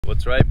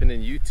What's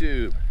ripening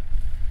YouTube?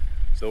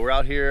 So we're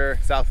out here,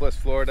 Southwest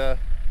Florida.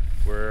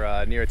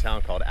 We're near a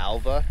town called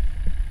Alva,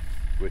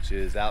 which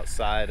is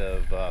outside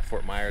of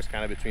Fort Myers,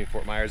 kind of between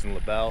Fort Myers and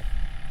LaBelle.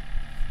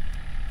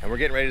 And we're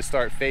getting ready to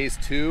start phase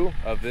 2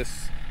 of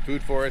this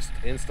food forest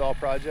install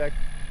project.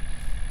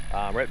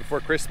 Right before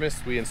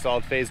Christmas, we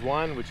installed phase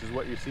 1, which is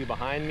what you see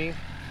behind me.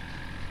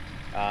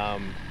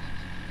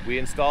 We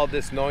installed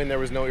this knowing there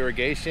was no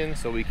irrigation,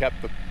 so we kept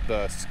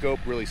the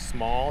scope really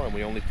small and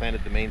we only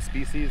planted the main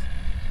species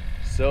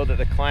so that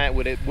the client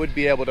would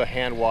be able to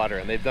hand water,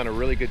 and they've done a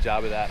really good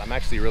job of that. I'm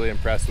actually really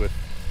impressed with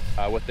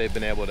what they've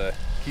been able to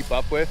keep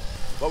up with.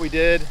 What we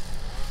did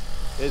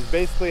is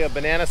basically a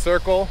banana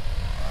circle.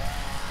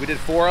 We did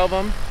 4 of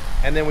them,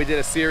 and then we did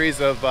a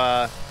series of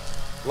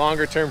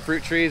longer term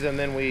fruit trees, and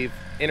then we've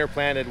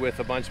interplanted with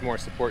a bunch more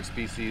support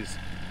species,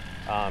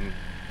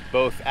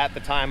 both at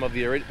the time of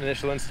the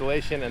initial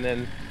installation, and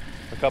then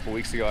a couple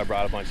weeks ago I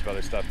brought a bunch of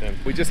other stuff in.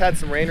 We just had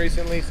some rain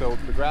recently, so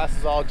the grass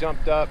is all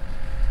jumped up.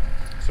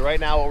 So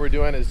right now what we're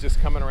doing is just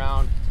coming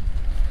around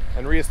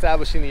and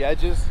reestablishing the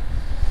edges.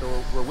 So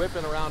we're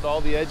whipping around all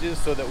the edges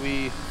so that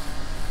we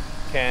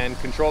can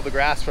control the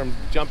grass from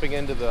jumping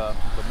into the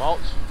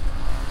mulch.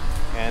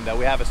 And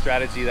we have a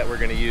strategy that we're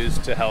going to use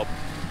to help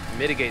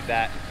mitigate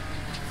that,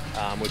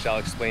 which I'll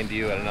explain to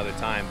you at another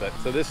time. But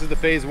so this is the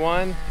phase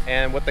 1,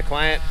 and what the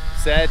client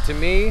said to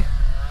me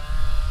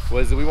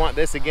was that we want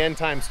this again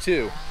times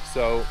 2.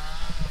 So,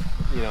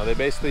 you know, they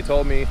basically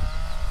told me,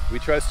 we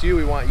trust you,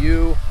 we want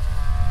you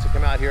to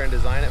come out here and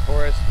design it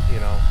for us. You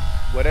know,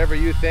 whatever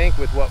you think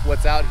with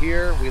what's out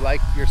here, we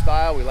like your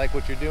style, we like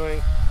what you're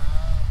doing.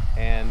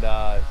 And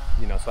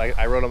you know, so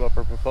I wrote them up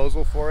a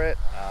proposal for it,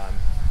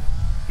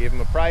 gave them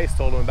a price,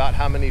 told them about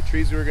how many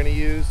trees we were going to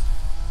use.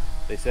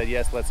 They said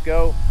yes, let's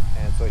go,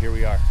 and so here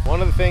we are.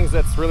 One of the things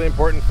that's really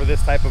important for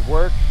this type of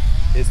work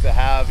is to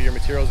have your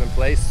materials in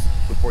place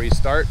before you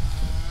start.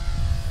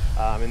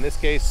 In this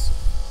case,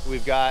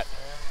 we've got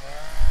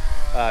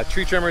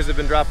tree trimmers have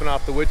been dropping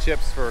off the wood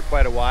chips for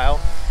quite a while.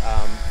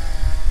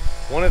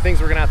 One of the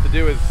things we're gonna have to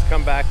do is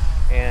come back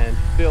and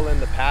fill in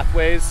the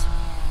pathways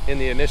in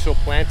the initial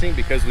planting,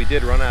 because we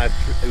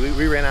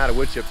ran out of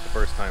wood chips the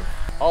first time.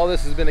 All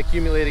this has been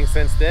accumulating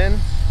since then,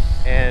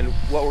 and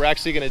what we're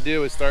actually gonna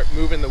do is start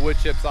moving the wood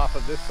chips off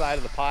of this side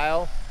of the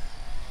pile,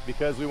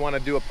 because we want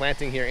to do a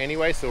planting here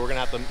anyway. So we're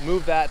gonna have to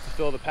move that to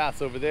fill the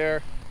paths over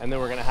there, and then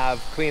we're gonna have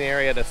clean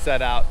area to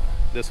set out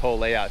this whole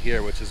layout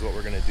here, which is what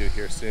we're gonna do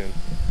here soon.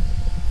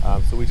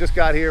 So we just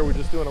got here, we're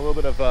just doing a little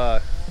bit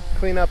of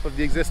cleanup of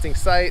the existing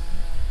site,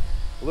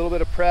 a little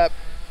bit of prep,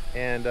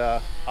 and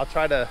I'll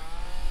try to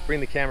bring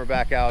the camera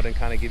back out and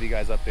kind of give you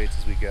guys updates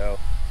as we go,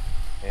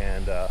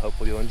 and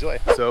hopefully you'll enjoy.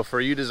 So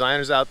for you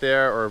designers out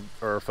there,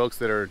 or folks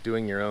that are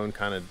doing your own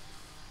kind of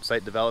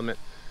site development,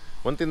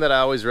 one thing that I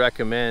always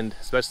recommend,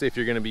 especially if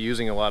you're going to be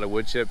using a lot of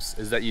wood chips,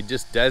 is that you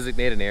just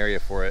designate an area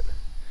for it.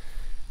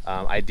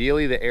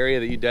 Ideally, the area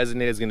that you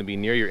designate is going to be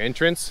near your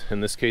entrance. In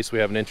this case, we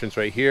have an entrance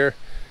right here,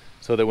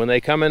 so that when they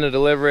come in to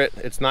deliver it,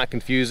 it's not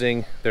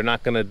confusing. They're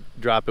not going to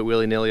drop it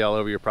willy-nilly all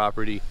over your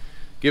property.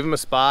 Give them a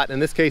spot. In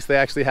this case, they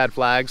actually had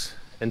flags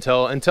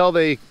until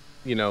they,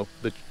 you know,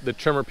 the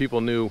trimmer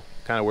people knew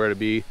kind of where to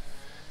be.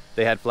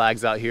 They had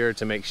flags out here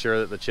to make sure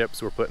that the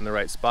chips were put in the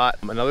right spot.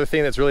 Another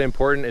thing that's really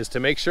important is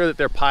to make sure that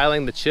they're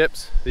piling the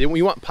chips.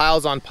 You want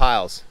piles on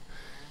piles.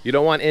 You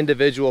don't want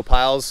individual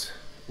piles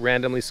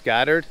randomly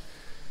scattered,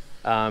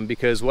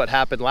 because what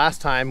happened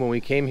last time when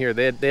we came here,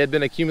 they had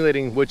been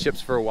accumulating wood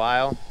chips for a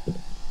while,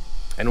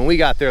 and when we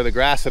got there, the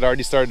grass had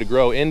already started to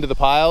grow into the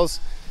piles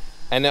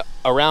and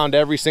around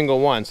every single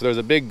one. So there's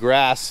a big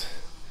grass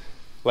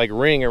like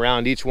ring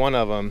around each one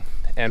of them,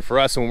 and for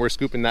us, when we're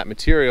scooping that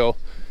material,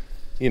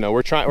 you know,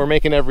 we're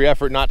making every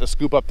effort not to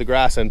scoop up the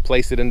grass and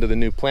place it into the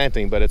new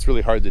planting, but it's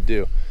really hard to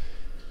do.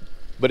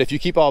 But if you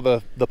keep all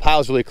the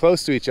piles really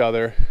close to each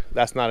other,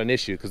 that's not an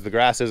issue, because the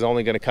grass is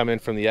only going to come in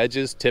from the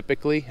edges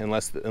typically,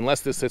 unless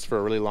this sits for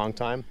a really long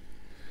time.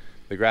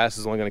 The grass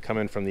is only going to come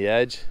in from the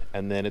edge,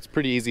 and then it's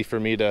pretty easy for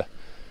me to,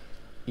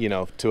 you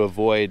know, to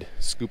avoid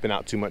scooping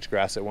out too much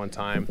grass at one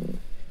time,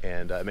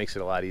 and it makes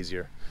it a lot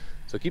easier.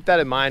 So keep that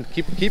in mind.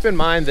 Keep in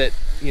mind that,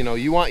 you know,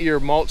 you want your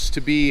mulch to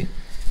be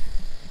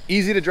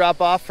easy to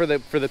drop off for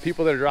the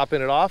people that are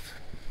dropping it off.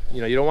 You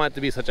know, you don't want it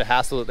to be such a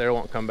hassle that they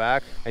won't come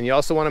back. And you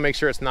also want to make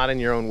sure it's not in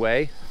your own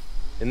way.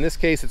 In this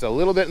case, it's a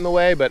little bit in the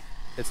way, but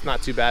it's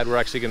not too bad. We're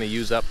actually going to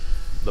use up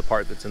the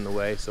part that's in the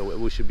way, so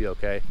we should be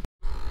okay.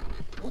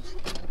 All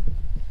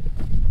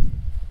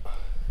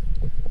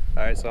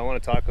right, so I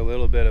want to talk a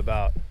little bit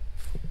about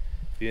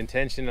the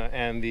intention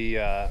and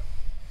the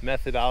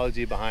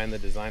methodology behind the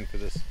design for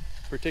this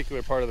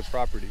particular part of the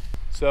property.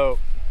 So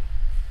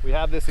we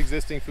have this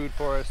existing food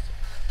forest.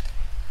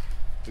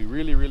 We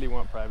really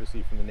want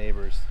privacy from the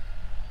neighbors,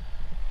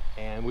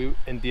 and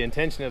the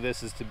intention of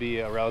this is to be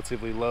a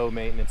relatively low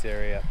maintenance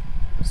area.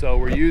 So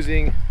we're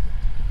using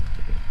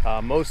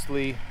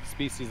mostly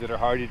species that are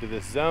hardy to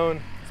this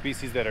zone,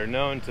 species that are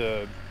known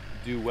to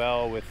do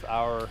well with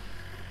our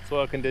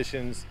soil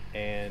conditions,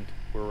 and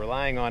we're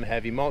relying on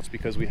heavy mulch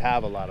because we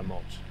have a lot of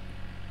mulch.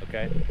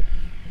 okay?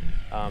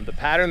 The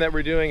pattern that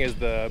we're doing is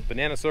the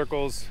banana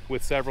circles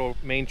with several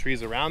main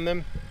trees around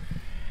them.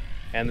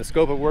 And the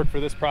scope of work for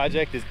this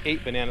project is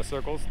 8 banana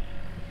circles.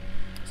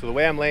 So the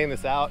way I'm laying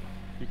this out,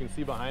 you can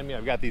see behind me,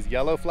 I've got these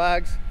yellow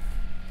flags.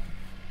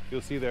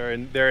 You'll see they're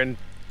in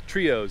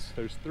trios.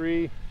 There's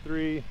 3,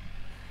 3,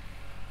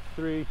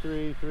 3,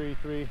 3, 3,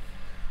 3.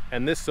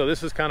 And so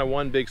this is kind of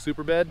one big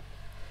super bed.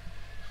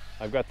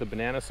 I've got the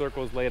banana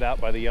circles laid out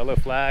by the yellow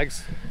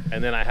flags,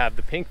 and then I have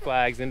the pink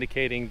flags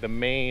indicating the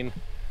main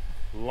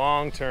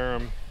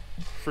long-term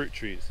fruit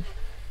trees.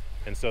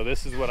 And so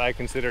this is what I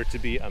consider to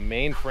be a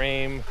main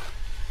frame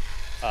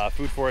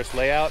food forest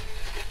layout.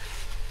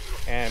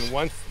 And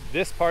once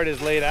this part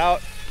is laid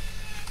out,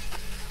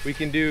 we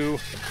can do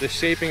the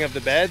shaping of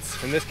the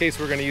beds. In this case,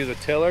 we're going to use a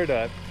tiller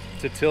to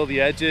till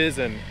the edges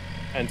and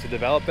to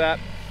develop that.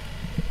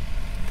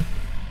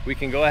 We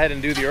can go ahead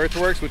and do the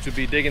earthworks, which would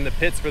be digging the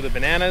pits for the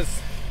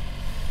bananas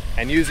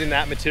and using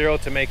that material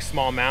to make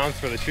small mounds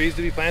for the trees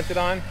to be planted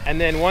on. And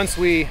then once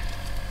we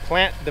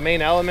plant the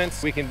main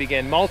elements, we can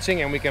begin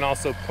mulching, and we can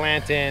also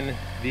plant in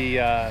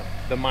the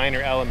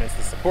minor elements,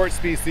 the support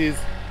species,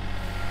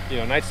 you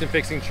know, nitrogen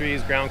fixing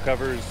trees, ground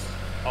covers,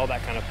 all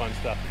that kind of fun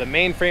stuff. The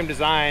main frame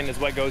design is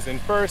what goes in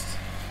first,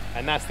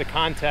 and that's the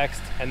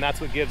context, and that's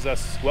what gives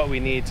us what we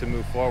need to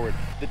move forward.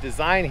 The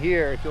design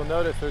here, if you'll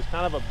notice, there's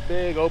kind of a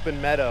big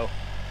open meadow,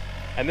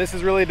 and this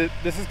is really,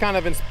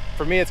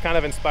 for me, it's kind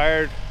of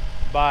inspired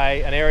by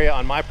an area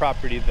on my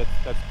property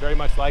that's very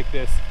much like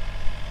this.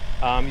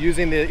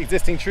 Using the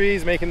existing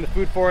trees, making the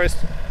food forest,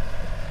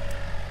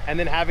 and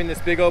then having this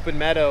big open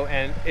meadow.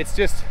 And it's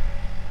just,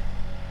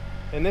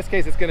 in this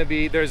case, it's going to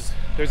be, there's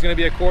going to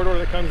be a corridor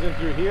that comes in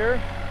through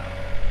here,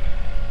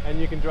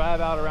 and you can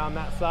drive out around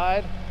that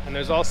side. And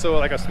there's also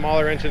like a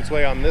smaller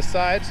entranceway on this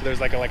side. So there's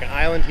like an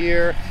island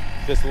here,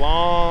 this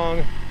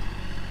long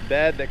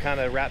bed that kind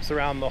of wraps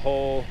around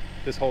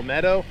this whole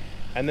meadow,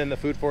 and then the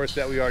food forest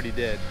that we already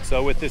did.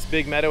 So with this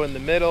big meadow in the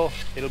middle,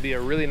 it'll be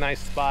a really nice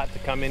spot to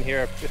come in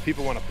here if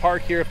people want to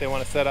park here, if they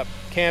want to set up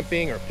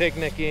camping or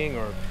picnicking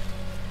or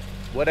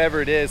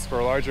whatever it is for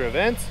a larger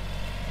event,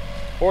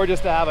 or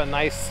just to have a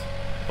nice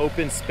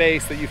open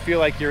space that you feel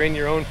like you're in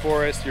your own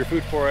forest, your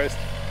food forest,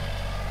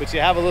 but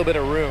you have a little bit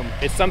of room.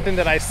 It's something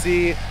that I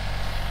see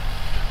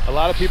a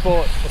lot of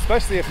people,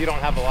 especially if you don't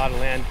have a lot of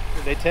land,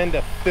 they tend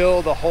to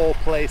fill the whole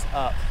place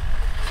up.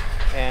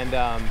 And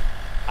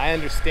I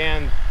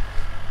understand,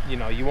 you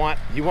know, you want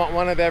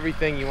one of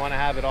everything, you want to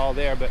have it all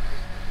there, but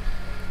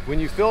when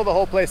you fill the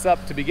whole place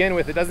up to begin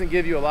with, it doesn't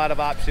give you a lot of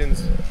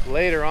options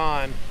later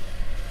on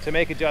to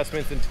make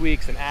adjustments and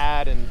tweaks and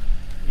add, and,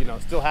 you know,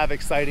 still have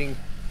exciting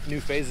new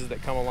phases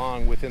that come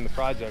along within the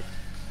project.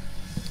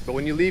 But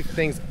when you leave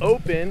things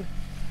open,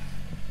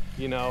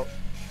 you know,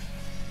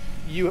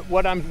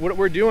 what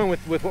we're doing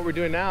with what we're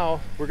doing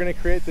now, we're going to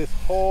create this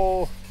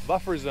whole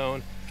buffer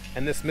zone,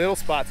 and this middle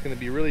spot's going to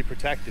be really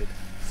protected.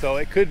 So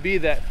it could be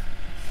that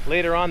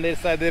later on they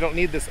decide they don't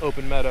need this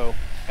open meadow,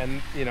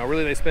 and, you know,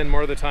 really they spend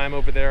more of the time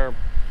over there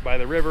by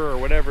the river or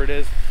whatever it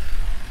is.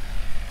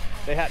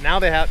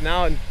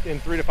 Now in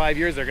 3 to 5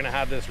 years, they're going to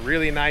have this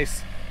really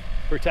nice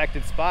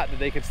protected spot that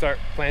they could start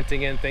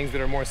planting in things that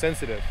are more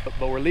sensitive.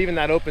 But we're leaving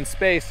that open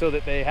space so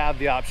that they have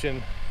the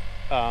option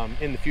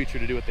in the future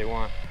to do what they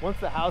want. Once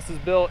the house is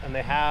built and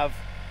they have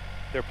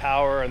their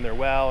power and their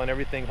well and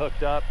everything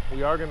hooked up,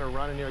 we are going to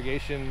run an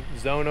irrigation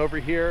zone over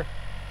here,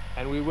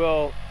 and we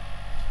will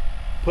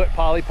put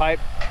poly pipe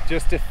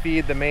just to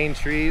feed the main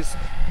trees.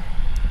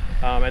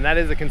 And that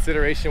is a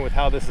consideration with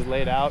how this is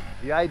laid out.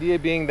 The idea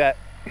being that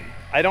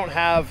I don't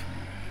have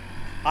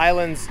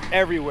islands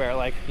everywhere,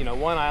 like, you know,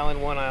 one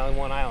island, one island,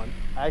 one island.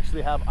 I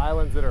actually have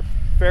islands that are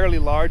fairly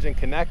large and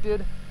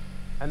connected,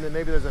 and then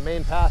maybe there's a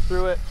main path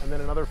through it, and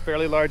then another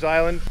fairly large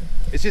island.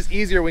 It's just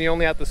easier when you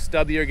only have to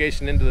stub the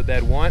irrigation into the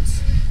bed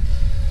once,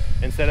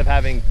 instead of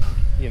having,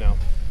 you know,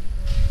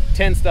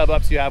 10 stub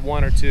ups, you have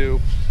 1 or 2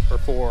 or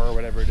 4 or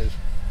whatever it is.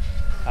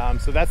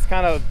 So that's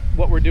kind of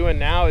what we're doing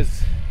now.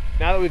 Is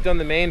now that we've done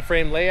the main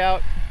frame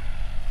layout,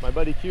 my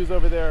buddy Q's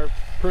over there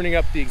pruning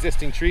up the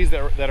existing trees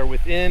that are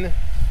within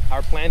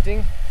our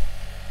planting.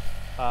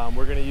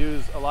 We're going to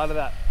use a lot of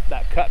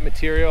that cut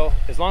material.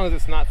 As long as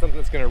it's not something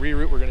that's going to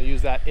reroot, we're going to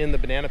use that in the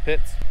banana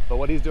pits. But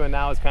what he's doing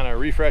now is kind of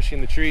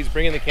refreshing the trees,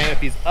 bringing the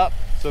canopies up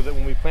so that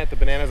when we plant the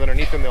bananas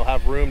underneath them, they'll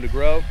have room to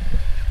grow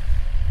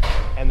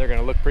and they're going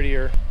to look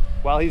prettier.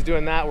 While he's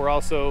doing that, we're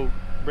also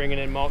bringing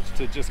in mulch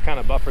to just kind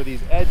of buffer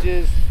these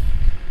edges.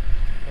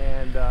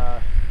 And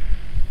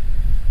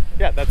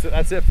yeah,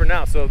 that's it for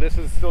now. So this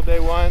is still day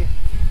one.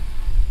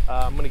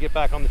 I'm going to get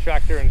back on the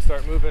tractor and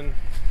start moving,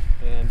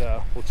 and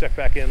we'll check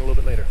back in a little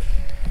bit later.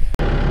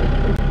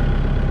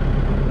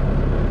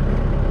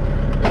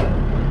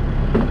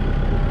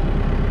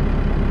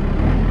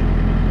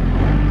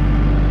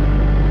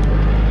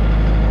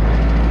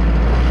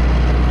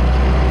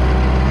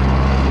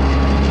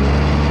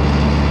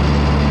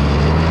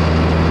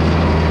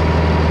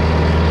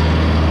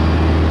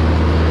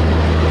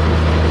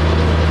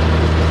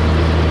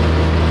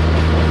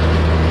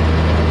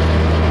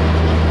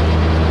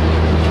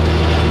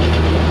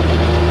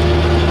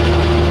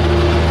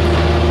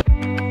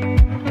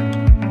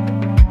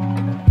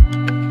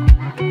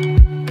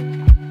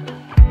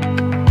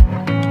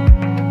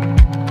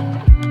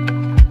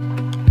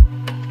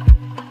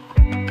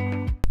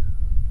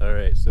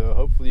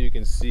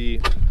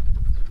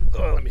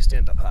 Oh, let me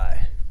stand up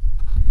high.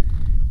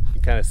 You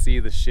can kind of see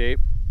the shape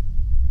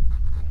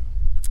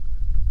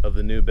of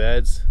the new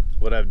beds.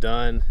 What I've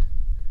done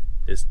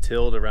is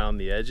tilled around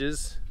the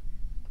edges,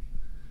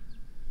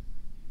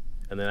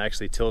 and then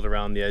actually tilled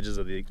around the edges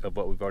of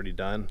what we've already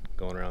done,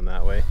 going around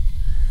that way.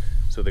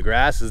 So the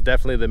grass is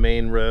definitely the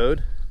main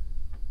road.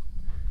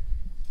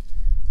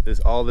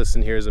 All this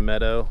in here is a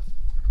meadow,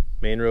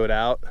 main road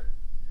out.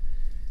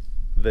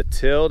 The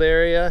tilled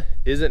area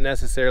isn't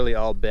necessarily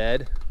all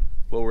bed.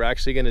 What we're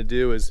actually gonna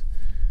do is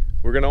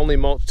we're gonna only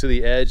mulch to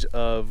the edge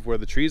of where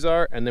the trees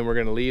are, and then we're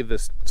gonna leave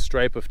this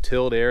stripe of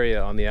tilled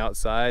area on the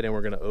outside, and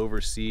we're gonna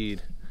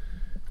overseed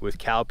with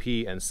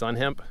cowpea and sun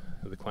hemp.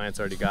 The client's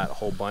already got a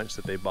whole bunch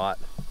that they bought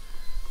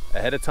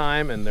ahead of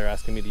time, and they're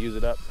asking me to use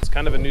it up. It's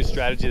kind of a new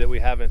strategy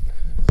that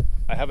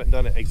I haven't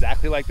done it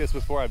exactly like this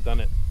before. I've done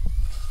it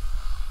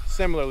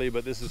similarly,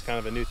 but this is kind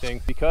of a new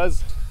thing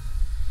because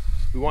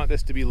we want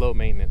this to be low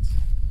maintenance.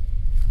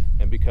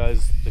 And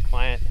because the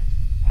client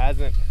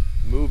hasn't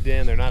moved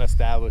in, they're not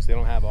established, they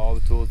don't have all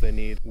the tools they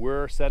need.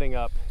 We're setting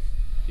up,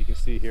 you can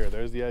see here,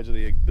 there's the edge of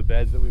the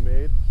beds that we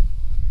made.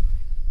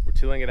 We're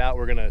tilling it out.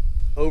 We're gonna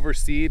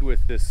overseed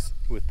with this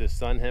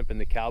sun hemp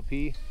and the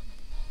cowpea,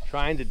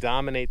 trying to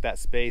dominate that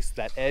space,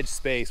 that edge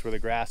space where the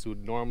grass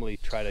would normally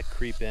try to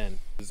creep in.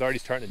 It's already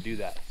starting to do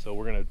that. So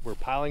we're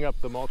piling up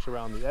the mulch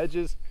around the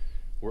edges.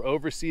 We're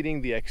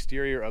overseeding the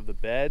exterior of the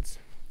beds,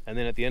 and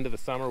then at the end of the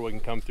summer we can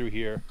come through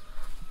here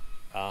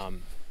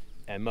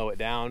and mow it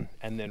down,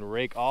 and then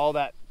rake all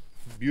that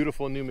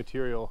beautiful new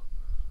material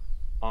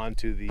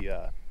onto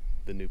the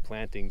new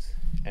plantings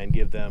and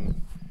give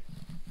them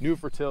new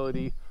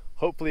fertility.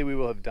 Hopefully we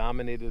will have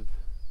dominated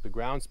the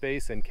ground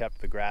space and kept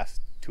the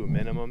grass to a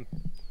minimum.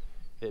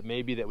 It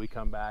may be that we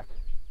come back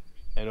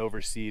and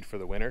overseed for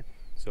the winter.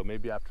 So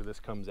maybe after this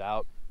comes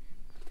out,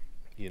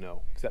 you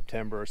know,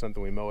 September or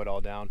something, we mow it all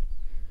down.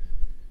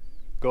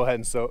 Go ahead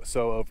and sow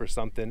over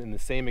something in the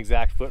same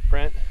exact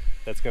footprint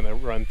that's gonna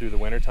run through the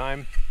winter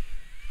time.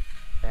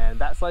 And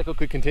that cycle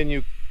could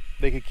continue.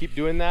 They could keep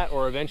doing that,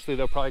 or eventually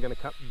they're probably gonna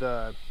come,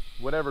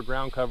 whatever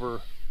ground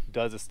cover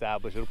does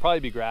establish, it'll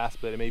probably be grass,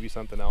 but it may be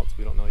something else,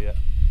 we don't know yet.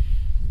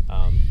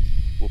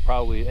 We'll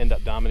probably end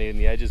up dominating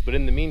the edges, but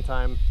in the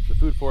meantime, the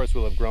food forest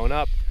will have grown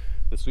up,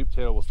 the sweet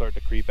potato will start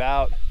to creep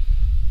out,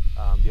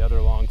 the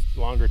other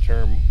longer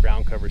term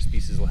ground cover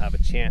species will have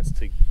a chance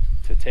to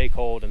take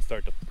hold and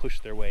start to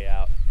push their way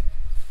out.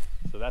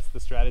 So that's the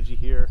strategy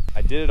here.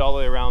 I did it all the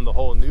way around the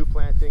whole new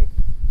planting,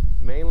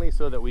 mainly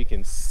so that we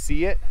can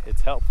see it.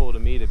 It's helpful to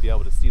me to be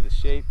able to see the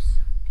shapes,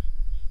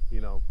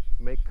 you know,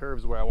 make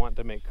curves where I want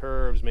to make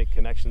curves, make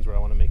connections where I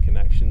want to make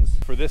connections.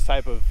 For this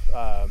type of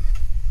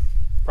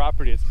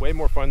property, it's way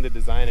more fun to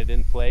design it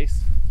in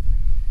place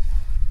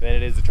than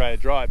it is to try to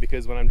draw it,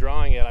 because when I'm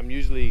drawing it, I'm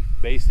usually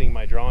basing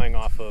my drawing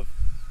off of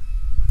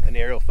an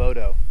aerial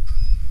photo.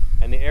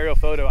 And the aerial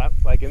photo,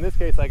 like in this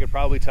case, I could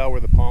probably tell where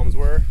the palms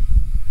were,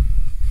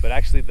 but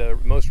actually the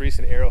most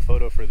recent aerial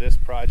photo for this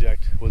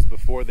project was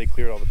before they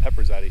cleared all the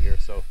peppers out of here.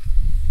 So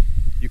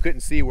you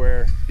couldn't see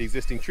where the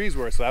existing trees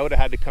were. So I would have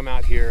had to come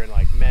out here and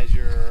like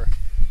measure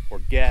or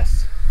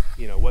guess,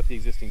 you know, what the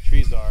existing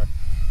trees are,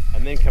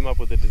 and then come up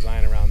with a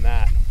design around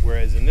that.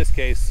 Whereas in this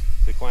case,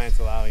 the client's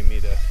allowing me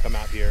to come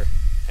out here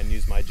and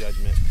use my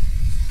judgment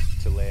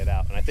to lay it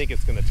out. And I think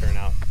it's gonna turn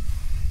out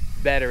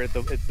better.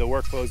 The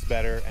workflow's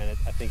better, and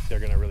I think they're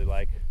gonna really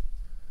like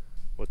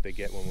what they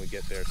get when we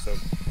get there. So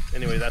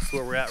anyway, that's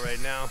where we're at right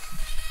now.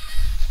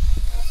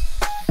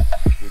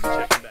 We'll be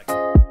checking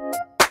back.